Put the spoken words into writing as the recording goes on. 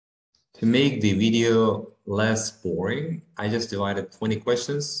To make the video less boring, I just divided 20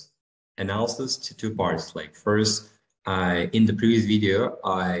 questions analysis to two parts. Like first, in the previous video,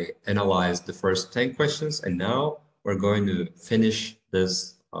 I analyzed the first 10 questions, and now we're going to finish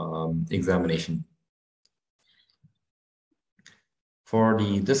this examination. For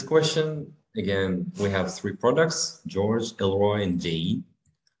this question, again, we have three products, George, Elroy, and Jane.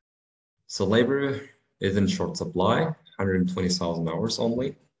 So labor is in short supply, 120,000 hours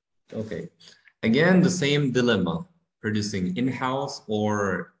only. Okay, again, the same dilemma, producing in-house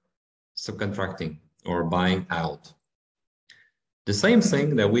or subcontracting or buying out. The same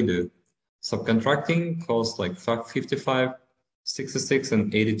thing that we do. Subcontracting costs like $55, $66,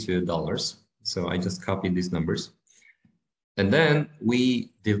 and $82. So I just copied these numbers. And then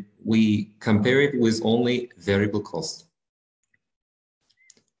we compare it with only variable costs.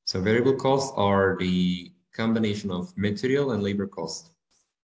 So variable costs are the combination of material and labor costs.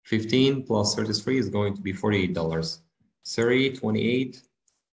 15 plus 33 is going to be $48. 30, 28,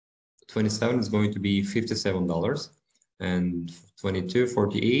 27 is going to be $57. And 22,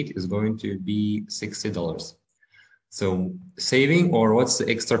 48 is going to be $60. So saving, or what's the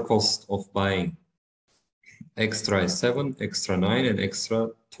extra cost of buying? Extra is 7, extra 9, and extra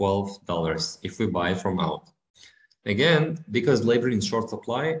 $12 if we buy from out. Again, because labor in short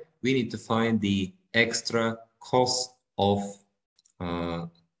supply, we need to find the extra cost of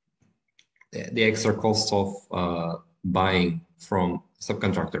buying from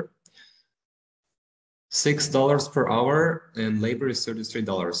subcontractor. $6 per hour, and labor is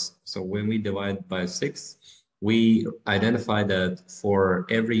 $33. So when we divide by 6, we identify that for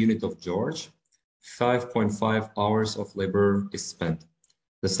every unit of George, 5.5 hours of labor is spent.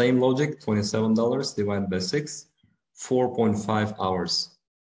 The same logic, $27 divided by 6, 4.5 hours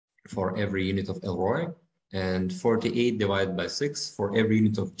for every unit of Elroy, and 48 divided by 6 for every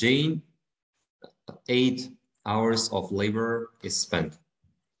unit of Jane, 8 hours of labor is spent.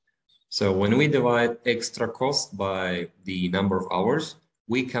 So when we divide extra cost by the number of hours,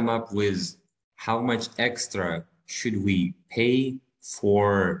 we come up with how much extra should we pay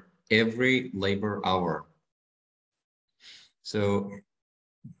for every labor hour. So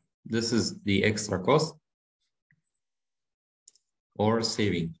this is the extra cost or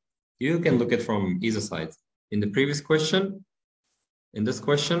saving. You can look at from either side. In the previous question, in this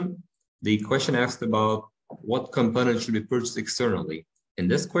question, the question asked about what component should be purchased externally. In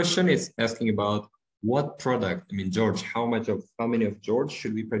this question, it's asking about what product, George, how many of George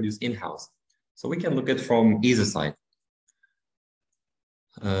should we produce in-house? So we can look at from either side.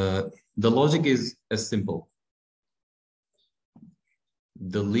 The logic is as simple.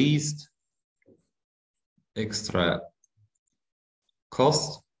 The least extra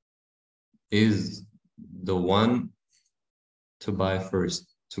cost is the one to buy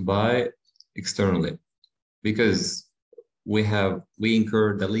first, to buy externally, because we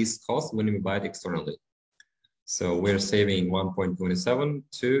incur the least cost when we buy it externally. So we're saving 1.27,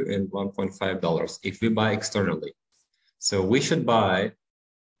 2, and $1.5 if we buy externally. So we should buy,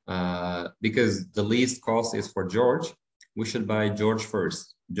 because the least cost is for George, we should buy George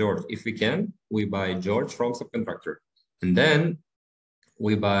first. George, if we can, we buy George from subcontractor. And then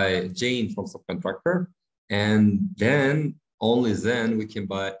we buy Jane from subcontractor. And then, only then, we can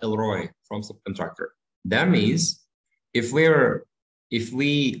buy Elroy from subcontractor. That means if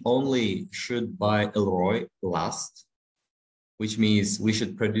we only should buy Elroy last, which means we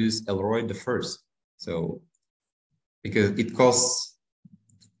should produce Elroy the first. So because it costs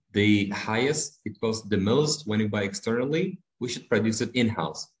the highest, it costs the most when we buy externally, we should produce it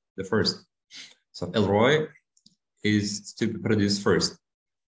in-house, the first. So Elroy is to be produced first.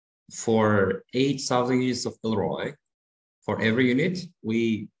 For 8,000 units of Elroy, for every unit,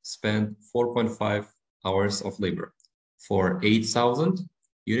 we spend 4.5 hours of labor. For 8,000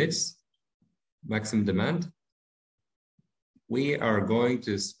 units, maximum demand, we are going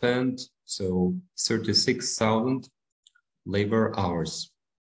to spend 36,000 labor hours.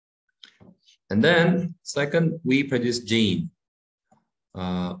 And then second, we produce Jane.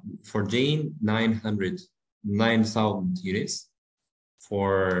 For Jane, 9,000 units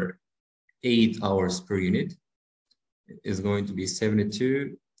for 8 hours per unit is going to be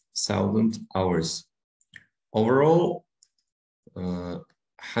 72,000 hours. Overall,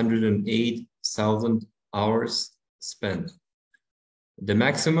 108,000 hours spent. The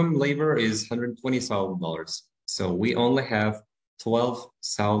maximum labor is $120,000. So we only have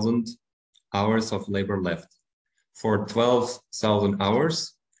 12,000 hours of labor left. For 12,000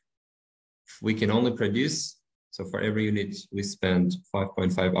 hours, we can only produce, so for every unit, we spend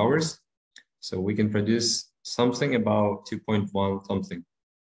 5.5 hours. So we can produce something about 2.1 something.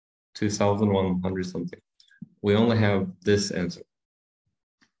 2,100 something. We only have this answer.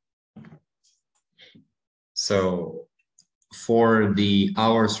 So for the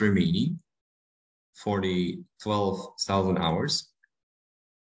hours remaining, for the 12,000 hours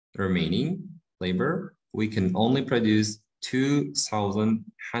remaining labor, we can only produce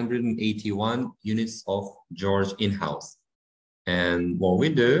 2,181 units of George in-house. And what we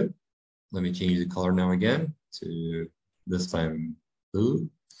do, let me change the color now again to this time blue.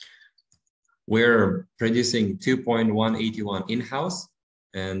 We're producing 2.181 in-house,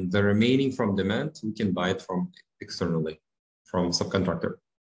 and the remaining from demand, we can buy it from externally, from subcontractor.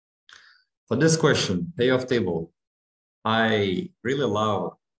 For this question, payoff table, I really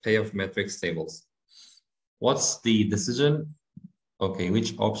love payoff metrics tables. What's the decision? Okay,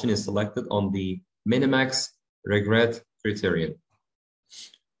 which option is selected on the minimax regret criterion?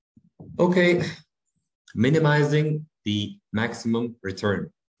 Okay, minimizing the maximum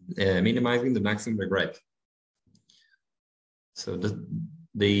return, minimizing the maximum regret. So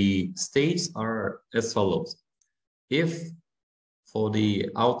the states are as follows. If for the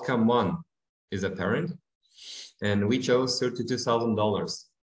outcome 1 is apparent, and we chose $32,000.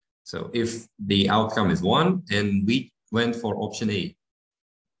 So if the outcome is 1 and we went for option A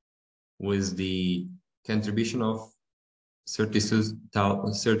with the contribution of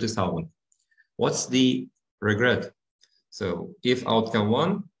 30,000, what's the regret? So if outcome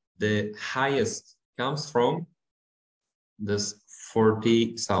 1, the highest comes from this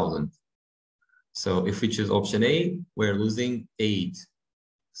 40,000. So if we choose option A, we're losing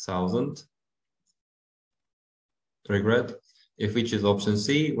 8,000 regret. If we choose option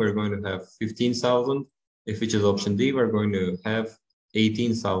C, we're going to have 15,000. If we choose option D, we're going to have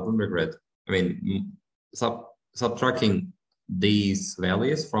 18,000 regret. I mean, subtracting these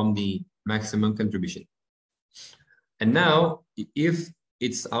values from the maximum contribution. And now, if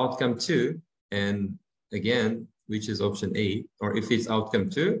it's outcome 2, and again, which is option A, or if it's outcome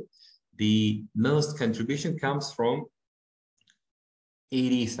 2, the most contribution comes from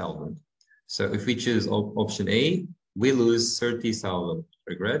 80,000. So if we choose option A, we lose 30,000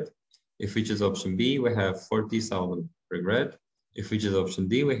 regret. If we choose option B, we have 40,000 regret. If we choose option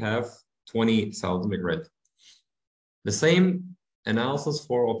D, we have 20,000 regret. The same analysis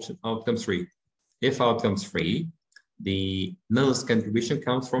for outcome 3. If outcome 3, the most contribution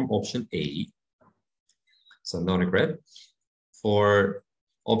comes from option A, so no regret. For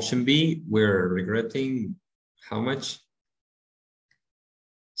option B, we're regretting how much?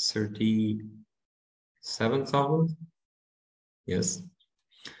 37,000. Yes.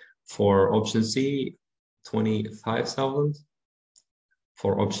 For option C, 25,000.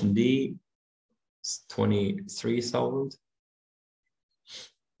 For option D, 23,000.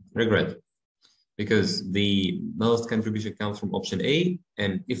 Regret, because the most contribution comes from option A,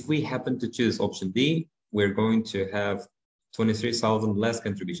 and if we happen to choose option D, we're going to have 23,000 less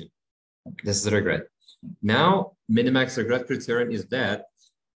contribution. This is a regret. Now, minimax regret criterion is that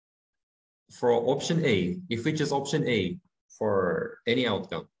for option A, if we choose option A for any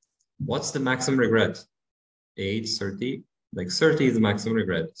outcome, what's the maximum regret? 8, 30, like 30 is the maximum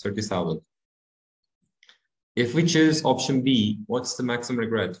regret, 30,000. If we choose option B, what's the maximum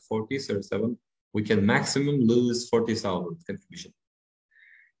regret? 40, 37, we can maximum lose 40,000 contribution.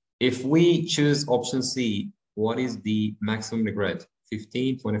 If we choose option C, what is the maximum regret?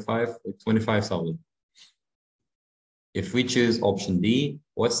 15, 25, 25,000. If we choose option D,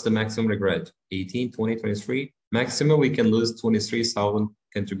 what's the maximum regret? 18, 20, 23. Maximum, we can lose 23,000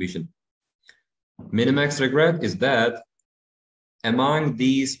 contribution. Minimax regret is that among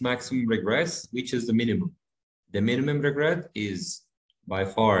these maximum regrets, which is the minimum? The minimum regret is by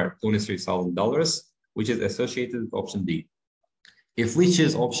far $23,000, which is associated with option D. If we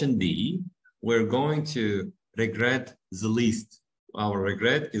choose option D, we're going to regret the least. Our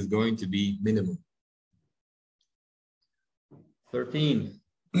regret is going to be minimum. 13.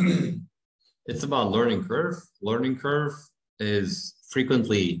 It's about learning curve. Learning curve is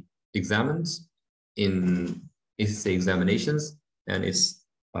frequently examined in ACCA examinations, and it's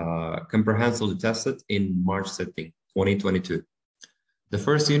comprehensively tested in March setting 2022. The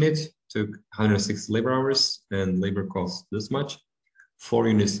first unit took 160 labor hours and labor cost this much. 4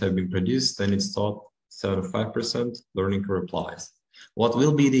 units have been produced and it's taught 75% learning curve applies. What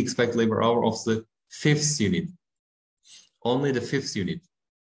will be the expected labor hour of the 5th unit? Only the 5th unit.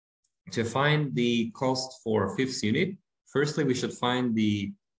 To find the cost for 5th unit, firstly, we should find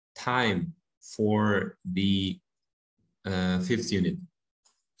the time for the 5th unit.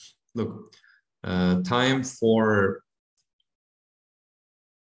 Look, time for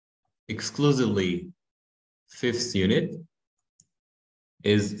exclusively 5th unit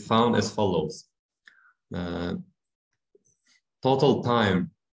is found as follows. Total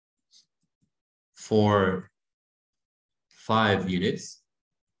time for 5 units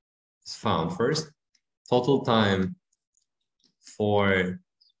is found first. Total time for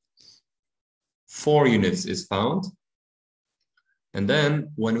 4 units is found. And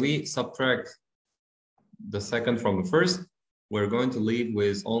then when we subtract the second from the first, we're going to leave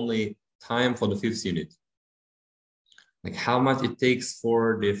with only time for the 5th unit. Like how much it takes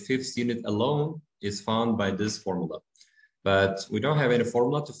for the 5th unit alone is found by this formula. But we don't have any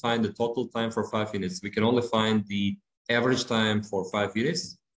formula to find the total time for 5 units. We can only find the average time for 5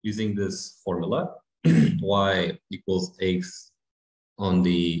 units using this formula. Y equals X on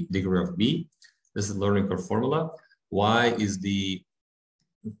the degree of B. This is learning curve formula. Y is the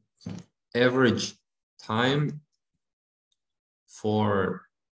average time for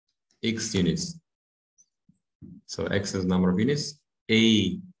X units. So X is number of units.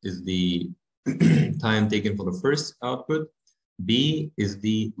 A is the time taken for the first output. B is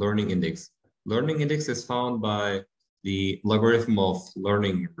the learning index. Learning index is found by the logarithm of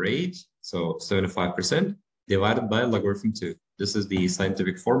learning rate, so 75%, divided by logarithm 2. This is the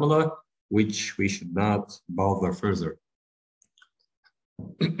scientific formula, which we should not bother further.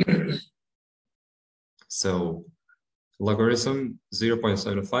 So logarithm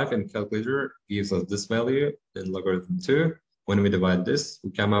 0.75 in calculator gives us this value, then logarithm 2. When we divide this,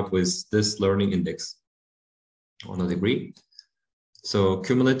 we come up with this learning index on a degree. So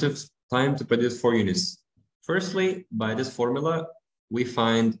cumulative time to produce 4 units. Firstly, by this formula, we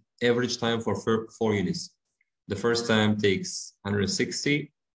find average time for 4 units. The first time takes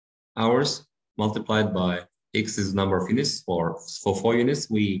 160 hours multiplied by X is number of units. For 4 units,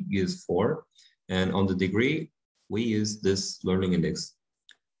 we use 4. And on the degree, we use this learning index.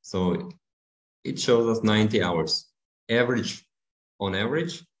 So it shows us 90 hours. On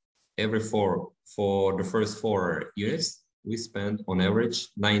average, for the first 4 units, we spend on average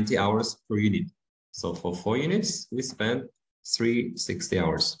 90 hours per unit. So for 4 units, we spend 360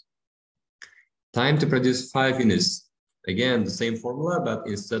 hours. Time to produce 5 units. Again, the same formula, but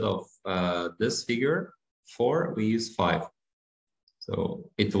instead of this figure, 4, we use 5. So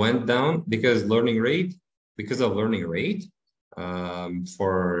it went down because of learning rate,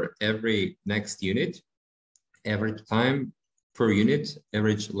 for every next unit, average time per unit,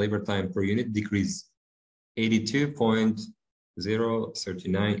 average labor time per unit decrease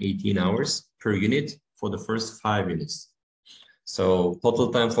 82.03918 hours per unit for the first 5 units. So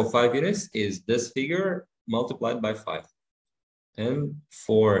total time for 5 units is this figure multiplied by 5. And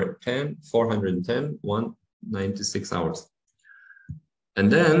for 410, 196 hours.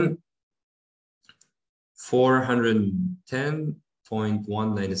 And then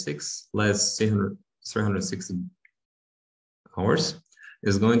 410.196 less 360 hours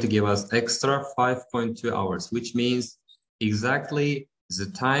is going to give us extra 5.2 hours, which means exactly the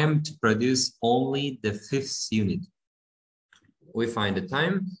time to produce only the 5th unit. We find the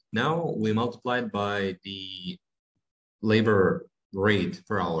time. Now we multiply it by the labor rate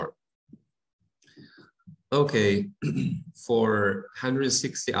per hour. Okay, for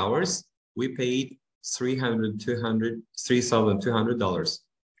 160 hours, we paid $3,200.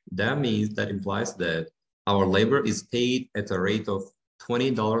 That means that implies that our labor is paid at a rate of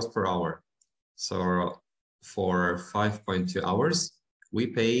 $20 per hour. So for 5.2 hours, we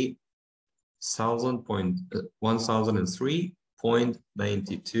pay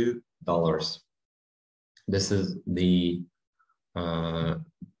 $1,003.92. This is the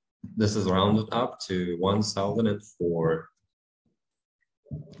this is rounded up to 1,004.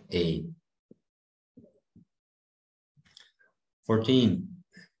 A. 14.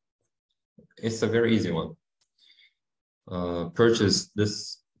 It's a very easy one. Purchase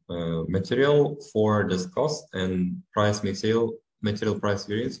this material for this cost, and material price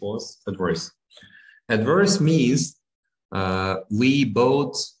variance was adverse. Adverse means we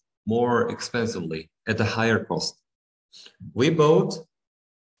bought more expensively at a higher cost. We bought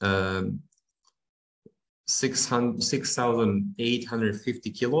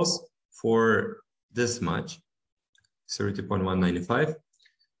 6,850 kilos for this much, 30.195.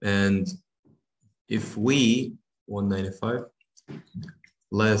 And if we 195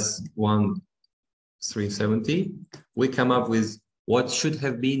 less 1,370, we come up with what should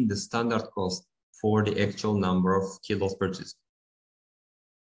have been the standard cost for the actual number of kilos purchased.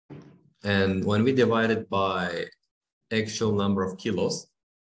 And when we divide it by actual number of kilos,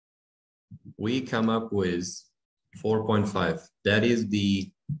 we come up with 4.5. That is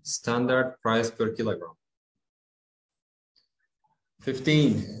the standard price per kilogram.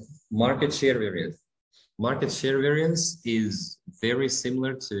 15, market share variance. Market share variance is very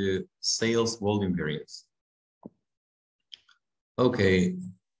similar to sales volume variance. Okay.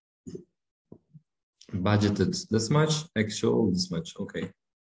 Budgeted this much, actual this much. Okay.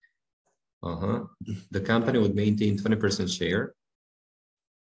 The company would maintain 20% share.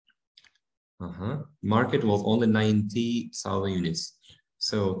 Market was only 90,000 units.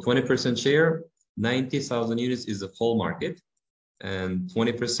 So 20% share, 90,000 units is the whole market, and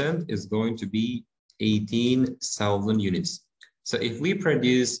 20% is going to be 18,000 units. So if we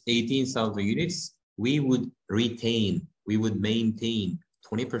produce 18,000 units, we would maintain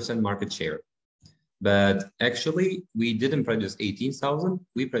 20% market share. But actually, we didn't produce 18,000,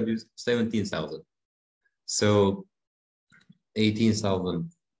 we produced 17,000. So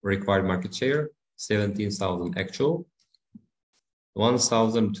 18,000 required market share, 17,000 actual,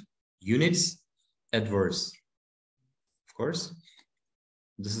 1,000 units adverse. Of course,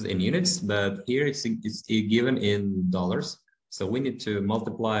 this is in units, but here it's given in dollars. So we need to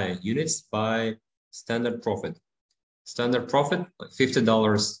multiply units by standard profit. Standard profit,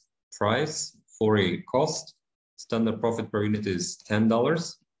 $50 price for a cost. Standard profit per unit is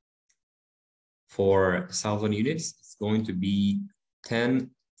 $10. For 1,000 units, it's going to be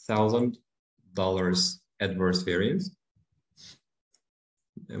 $10,000 adverse variance,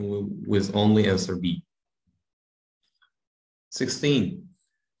 and with only answer B. 16,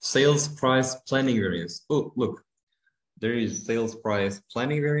 sales price planning variance. Oh, look, there is sales price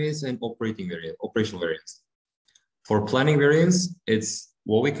planning variance and operational variance. For planning variance, it's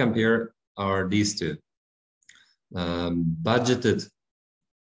what we compare are these two. Budgeted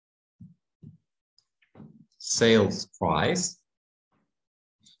sales price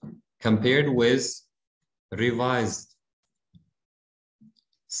compared with revised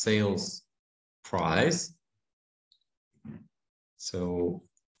sales price. So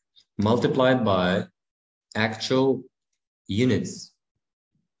multiplied by actual units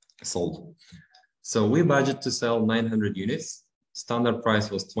sold. So we budget to sell 900 units. Standard price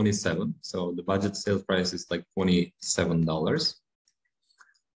was 27. So the budget sales price is like $27.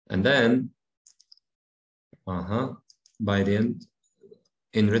 And then, by the end,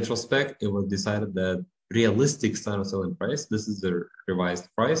 in retrospect, it was decided that realistic standard selling price, this is the revised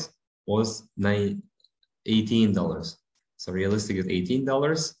price, was $18. So realistic is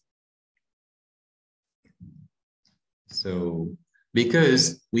 $18. So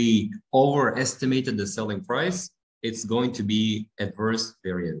because we overestimated the selling price, it's going to be adverse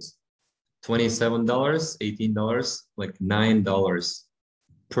variance. $27, $18, like $9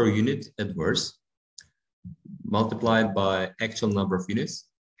 per unit adverse, multiplied by actual number of units.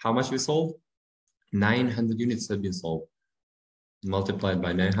 How much we sold? 900 units have been sold. Multiplied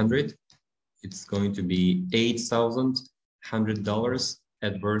by 900, it's going to be $8,100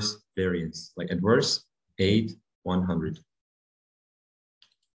 adverse variance, like adverse 8,100.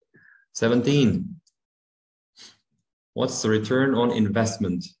 17. What's the return on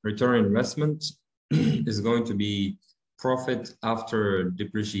investment? Return on investment is going to be profit after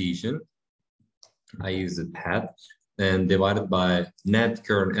depreciation. I use the PAT, and divided by net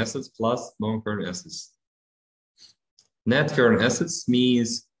current assets plus non-current assets. Net current assets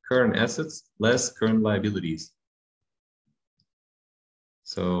means current assets less current liabilities.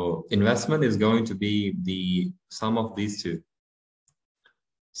 So investment is going to be the sum of these two.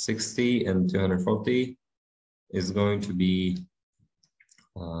 60 and 240 is going to be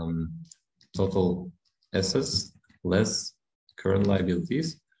total assets less current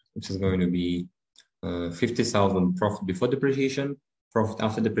liabilities, which is going to be 50,000 profit before depreciation. Profit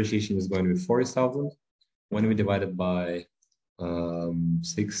after depreciation is going to be 40,000. When we divide it by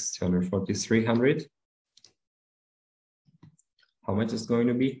 640, 300, how much is going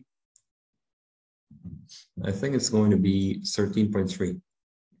to be? I think it's going to be 13.3.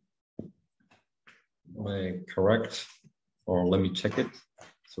 Am I correct? Or let me check it.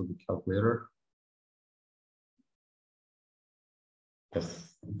 So the calculator.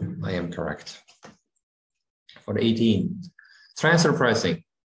 Yes, I am correct. For 18, transfer pricing.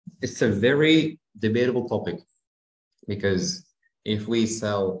 It's a very debatable topic because if we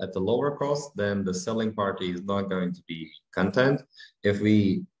sell at the lower cost, then the selling party is not going to be content. If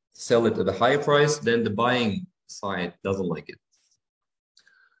we sell it at a higher price, then the buying side doesn't like it.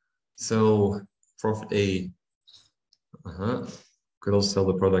 So profit A, could also sell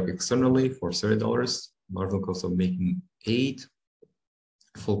the product externally for $30, marginal cost of making 8,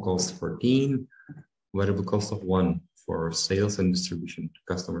 full cost 14, variable cost of 1 for sales and distribution to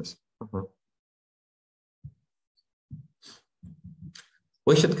customers.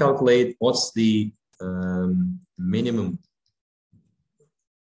 We should calculate what's the minimum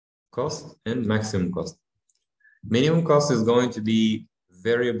cost and maximum cost. Minimum cost is going to be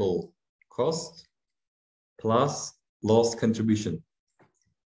variable cost plus loss contribution.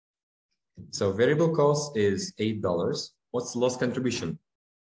 So variable cost is $8. What's loss contribution?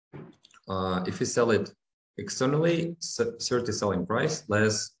 If you sell it externally, 30 selling price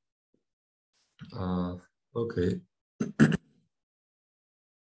less, okay.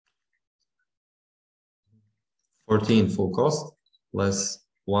 14 full cost less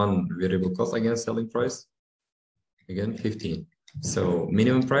 1 variable cost against selling price, again 15. So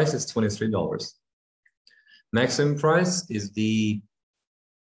minimum price is $23. Maximum price is the,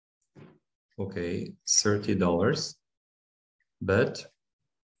 okay, $30, but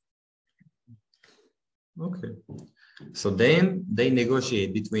okay. So then they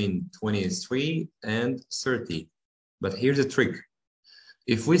negotiate between 23 and 30. But here's the trick.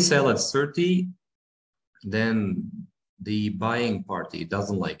 If we sell at 30, then the buying party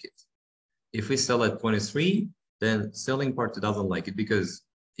doesn't like it. If we sell at 23, then selling party doesn't like it, because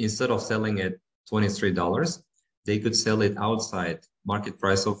instead of selling at $23, they could sell it outside market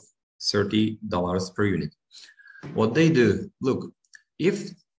price of $30 per unit. What they do, look, if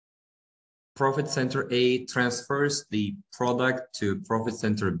profit center A transfers the product to profit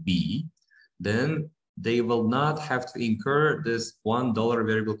center B, then they will not have to incur this $1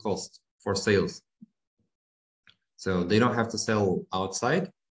 variable cost for sales. So they don't have to sell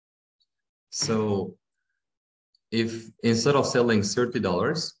outside. So if instead of selling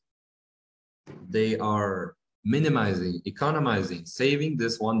 $30, they are minimizing, economizing, saving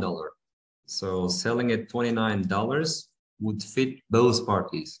this $1. So selling at $29 would fit both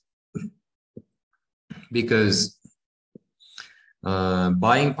parties, because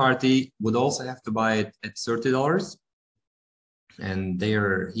buying party would also have to buy it at $30, and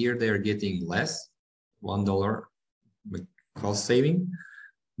they're getting less, $1 cost saving.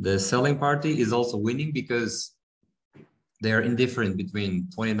 The selling party is also winning because they are indifferent between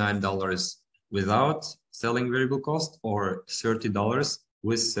 $29 without selling variable cost or $30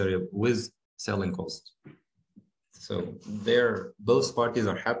 with selling cost. So both parties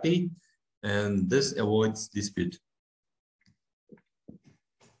are happy, and this avoids dispute.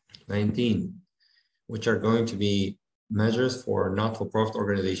 19, which are going to be measures for not-for-profit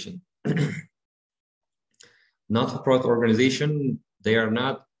organization. Not-for-profit organization, they are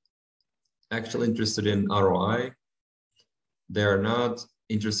not actually interested in ROI. They are not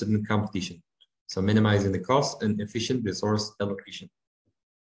interested in competition. So minimizing the cost and efficient resource allocation.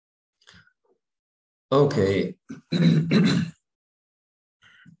 Okay.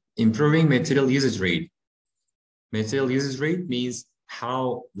 Improving material usage rate. Material usage rate means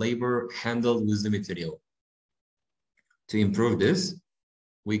how labor handled with the material. To improve this,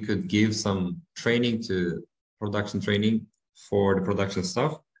 we could give some training to production training for the production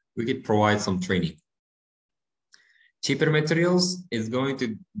staff. We could provide some training. Cheaper materials is going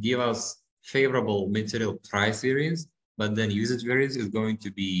to give us favorable material price variance, but then usage variance is going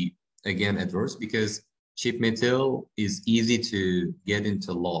to be, again, adverse, because cheap material is easy to get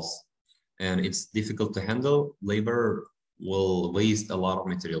into loss and it's difficult to handle. Labor will waste a lot of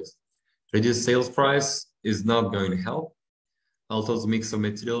materials. Reduced sales price is not going to help. Also, the mix of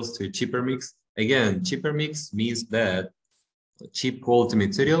materials to cheaper mix. Again, cheaper mix means that cheap quality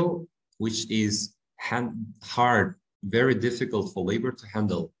material, which is hard, very difficult for labor to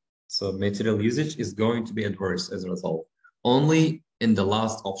handle. So material usage is going to be adverse as a result. Only in the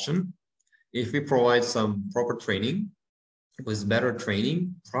last option, if we provide some proper training, with better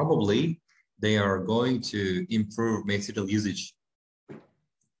training, probably they are going to improve material usage.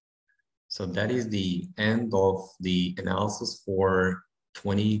 So that is the end of the analysis for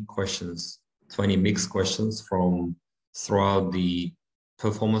 20 questions, 20 mixed questions from throughout the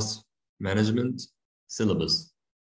performance management syllabus.